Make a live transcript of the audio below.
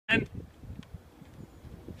And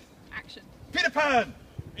action. Peter Pan!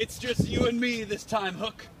 It's just you and me this time,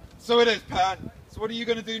 Hook. So it is, Pan. So what are you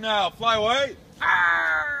going to do now? Fly away?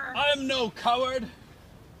 I'm no coward.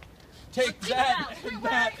 Take that and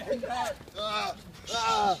that and that.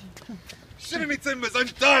 Shimmy me timbers, I'm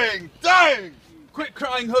dying! Dying! Quit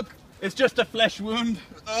crying, Hook. It's just a flesh wound.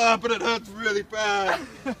 But it hurts really bad.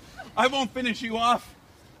 I won't finish you off.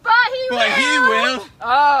 But he will! But he will.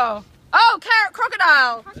 Oh. Oh, carrot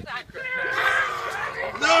crocodile!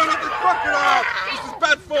 No, not the crocodile! This is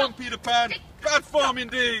bad form, Peter Pan. Bad form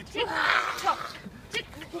indeed.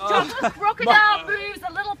 Crocodile moves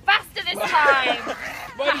a little faster this time.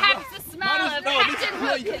 Perhaps the smell of Captain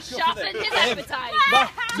Hook has sharpened his appetite.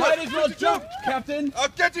 Might as well jump, Captain. I'll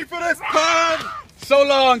get you for this, Pan! So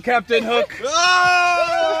long, Captain Hook.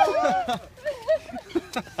 Ah!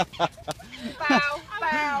 Bow,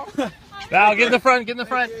 bow. Val, get in the front, get in the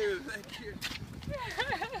front. Thank you.